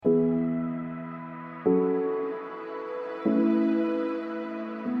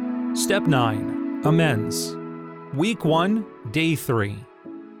Step 9. Amends. Week 1, Day 3.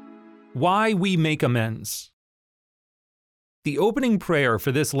 Why we make amends. The opening prayer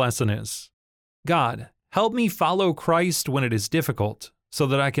for this lesson is, God, help me follow Christ when it is difficult, so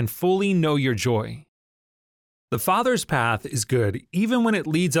that I can fully know your joy. The Father's path is good even when it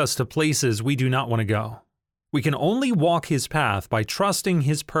leads us to places we do not want to go. We can only walk His path by trusting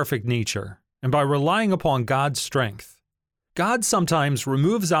His perfect nature and by relying upon God's strength. God sometimes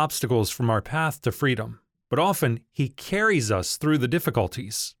removes obstacles from our path to freedom, but often He carries us through the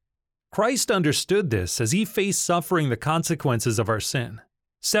difficulties. Christ understood this as He faced suffering the consequences of our sin,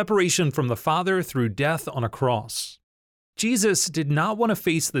 separation from the Father through death on a cross. Jesus did not want to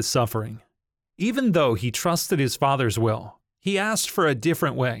face this suffering. Even though He trusted His Father's will, He asked for a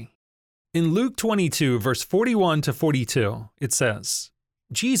different way. In Luke 22, verse 41 to 42, it says,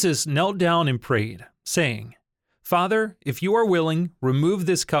 Jesus knelt down and prayed, saying, Father, if you are willing, remove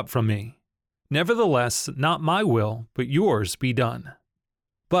this cup from me. Nevertheless, not my will, but yours be done.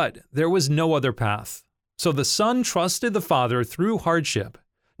 But there was no other path. So the Son trusted the Father through hardship,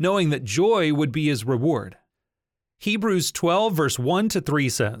 knowing that joy would be His reward. Hebrews 12, verse 1 to 3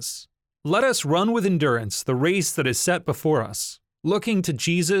 says, Let us run with endurance the race that is set before us, looking to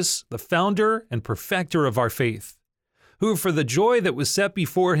Jesus, the founder and perfecter of our faith, who for the joy that was set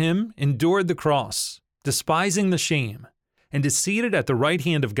before Him endured the cross, despising the shame, and is seated at the right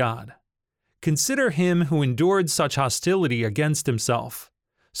hand of God. Consider Him who endured such hostility against Himself,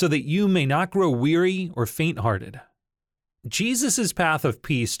 so that you may not grow weary or faint-hearted. Jesus' path of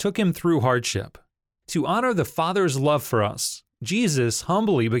peace took Him through hardship. To honor the Father's love for us, Jesus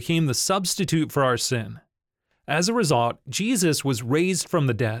humbly became the substitute for our sin. As a result, Jesus was raised from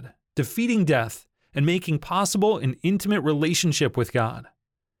the dead, defeating death and making possible an intimate relationship with God.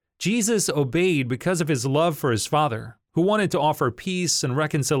 Jesus obeyed because of His love for His Father, who wanted to offer peace and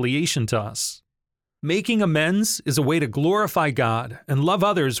reconciliation to us. Making amends is a way to glorify God and love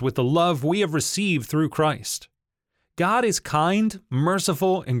others with the love we have received through Christ. God is kind,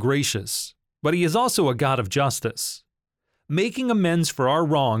 merciful, and gracious, but He is also a God of justice. Making amends for our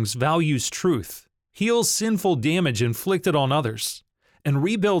wrongs values truth, heals sinful damage inflicted on others, and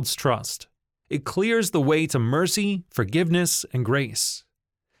rebuilds trust. It clears the way to mercy, forgiveness, and grace.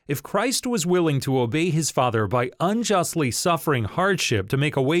 If Christ was willing to obey His Father by unjustly suffering hardship to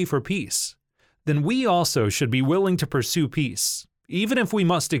make a way for peace, then we also should be willing to pursue peace, even if we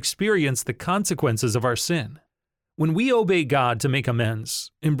must experience the consequences of our sin. When we obey God to make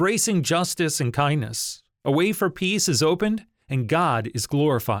amends, embracing justice and kindness, a way for peace is opened and God is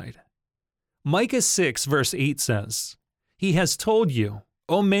glorified. Micah 6 verse 8 says, He has told you,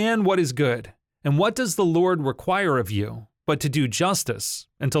 O man, what is good, and what does the Lord require of you, but to do justice,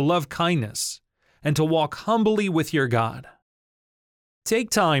 and to love kindness, and to walk humbly with your God. Take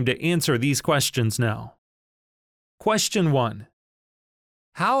time to answer these questions now. Question 1.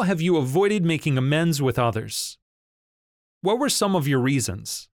 How have you avoided making amends with others? What were some of your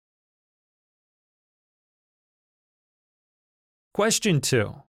reasons? Question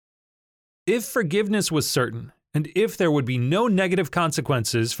 2. If forgiveness was certain, and if there would be no negative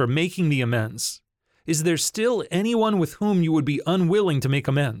consequences for making the amends, is there still anyone with whom you would be unwilling to make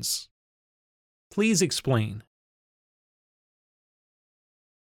amends? Please explain.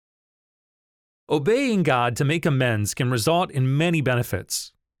 Obeying God to make amends can result in many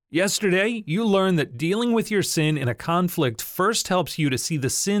benefits. Yesterday, you learned that dealing with your sin in a conflict first helps you to see the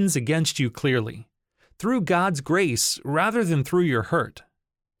sins against you clearly, through God's grace rather than through your hurt.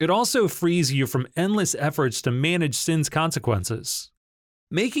 It also frees you from endless efforts to manage sin's consequences.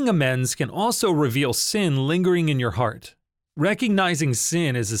 Making amends can also reveal sin lingering in your heart. Recognizing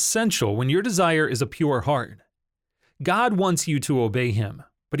sin is essential when your desire is a pure heart. God wants you to obey Him,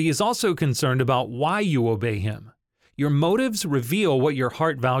 but He is also concerned about why you obey Him. Your motives reveal what your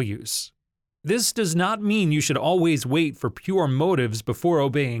heart values. This does not mean you should always wait for pure motives before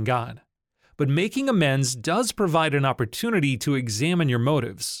obeying God, but making amends does provide an opportunity to examine your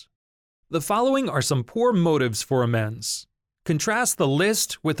motives. The following are some poor motives for amends. Contrast the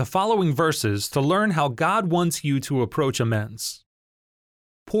list with the following verses to learn how God wants you to approach amends.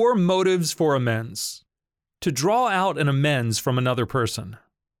 Poor motives for amends. To draw out an amends from another person.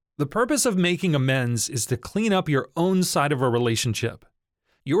 The purpose of making amends is to clean up your own side of a relationship.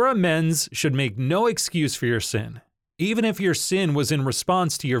 Your amends should make no excuse for your sin, even if your sin was in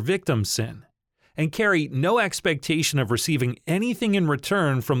response to your victim's sin, and carry no expectation of receiving anything in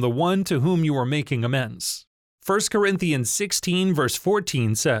return from the one to whom you are making amends. 1 Corinthians 16 verse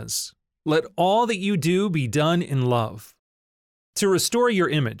 14 says, Let all that you do be done in love. To restore your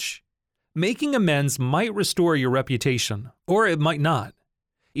image. Making amends might restore your reputation, or it might not.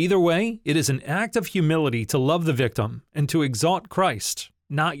 Either way, it is an act of humility to love the victim and to exalt Christ,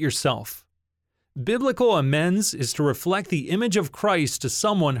 not yourself. Biblical amends is to reflect the image of Christ to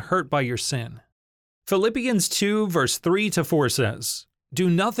someone hurt by your sin. Philippians 2 verse 3-4 says, "Do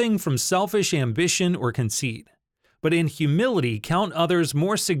nothing from selfish ambition or conceit, but in humility count others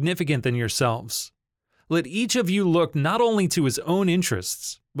more significant than yourselves. Let each of you look not only to his own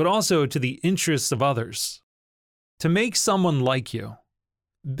interests, but also to the interests of others." To make someone like you.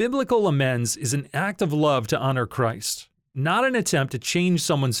 Biblical amends is an act of love to honor Christ, not an attempt to change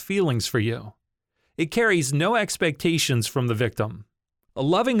someone's feelings for you. It carries no expectations from the victim. A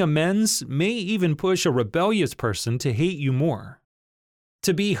loving amends may even push a rebellious person to hate you more.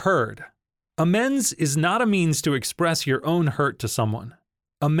 To be heard. Amends is not a means to express your own hurt to someone.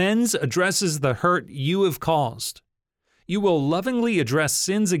 Amends addresses the hurt you have caused. You will lovingly address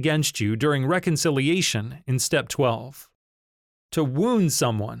sins against you during reconciliation in step 12. To wound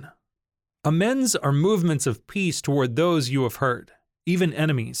someone. Amends are movements of peace toward those you have hurt, even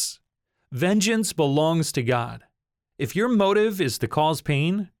enemies. Vengeance belongs to God. If your motive is to cause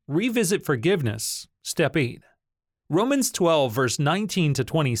pain, revisit forgiveness, step 8. Romans 12 verse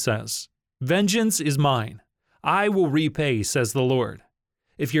 19-20 says, "Vengeance is mine. I will repay, says the Lord.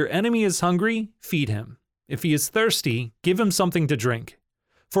 If your enemy is hungry, feed him. If he is thirsty, give him something to drink.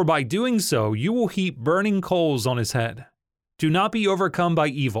 For by doing so, you will heap burning coals on his head. Do not be overcome by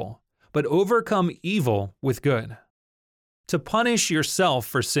evil, but overcome evil with good." To punish yourself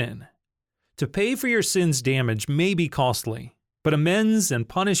for sin. To pay for your sin's damage may be costly, but amends and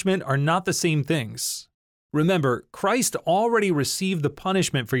punishment are not the same things. Remember, Christ already received the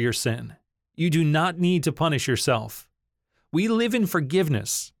punishment for your sin. You do not need to punish yourself. We live in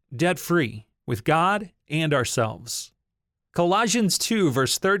forgiveness, debt-free, with God and ourselves. Colossians 2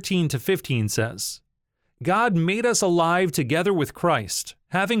 verse 13-15 says, "God made us alive together with Christ,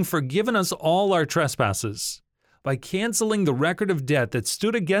 having forgiven us all our trespasses, by canceling the record of debt that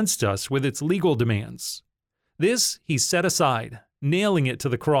stood against us with its legal demands. This he set aside, nailing it to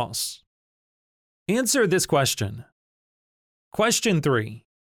the cross." Answer this question. Question 3.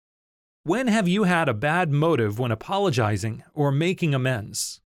 When have you had a bad motive when apologizing or making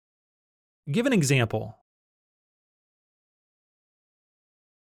amends? Give an example.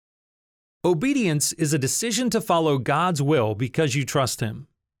 Obedience is a decision to follow God's will because you trust Him.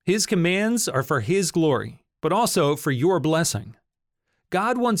 His commands are for His glory, but also for your blessing.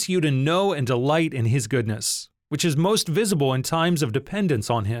 God wants you to know and delight in His goodness, which is most visible in times of dependence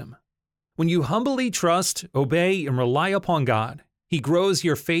on Him. When you humbly trust, obey, and rely upon God, He grows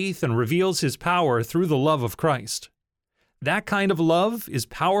your faith and reveals His power through the love of Christ. That kind of love is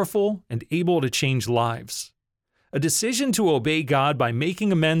powerful and able to change lives. A decision to obey God by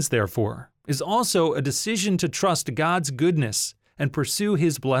making amends, therefore, is also a decision to trust God's goodness and pursue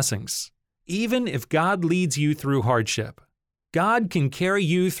His blessings, even if God leads you through hardship. God can carry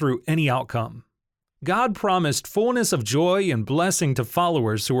you through any outcome. God promised fullness of joy and blessing to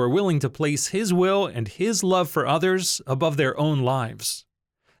followers who are willing to place His will and His love for others above their own lives.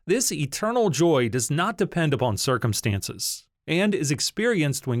 This eternal joy does not depend upon circumstances and is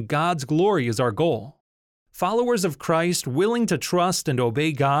experienced when God's glory is our goal. Followers of Christ willing to trust and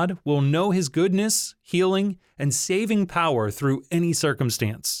obey God will know His goodness, healing, and saving power through any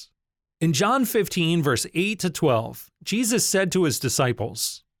circumstance. In John 15, verse 8-12, Jesus said to His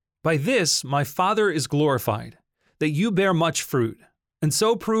disciples, "By this my Father is glorified, that you bear much fruit, and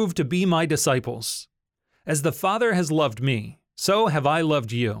so prove to be my disciples. As the Father has loved me, so have I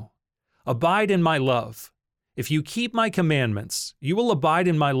loved you. Abide in my love. If you keep my commandments, you will abide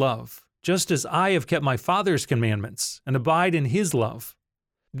in my love, just as I have kept my Father's commandments and abide in His love.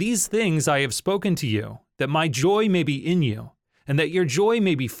 These things I have spoken to you, that my joy may be in you, and that your joy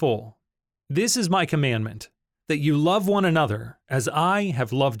may be full. This is my commandment, that you love one another as I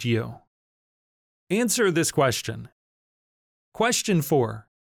have loved you." Answer this question. Question 4.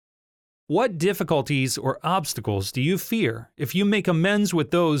 What difficulties or obstacles do you fear if you make amends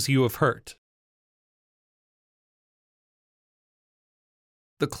with those you have hurt?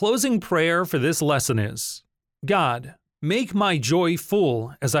 The closing prayer for this lesson is, God, make my joy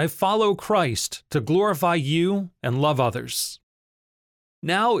full as I follow Christ to glorify you and love others.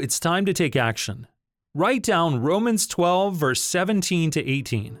 Now it's time to take action. Write down Romans 12, verse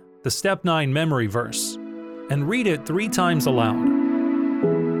 17-18, the Step 9 memory verse, and read it 3 times aloud.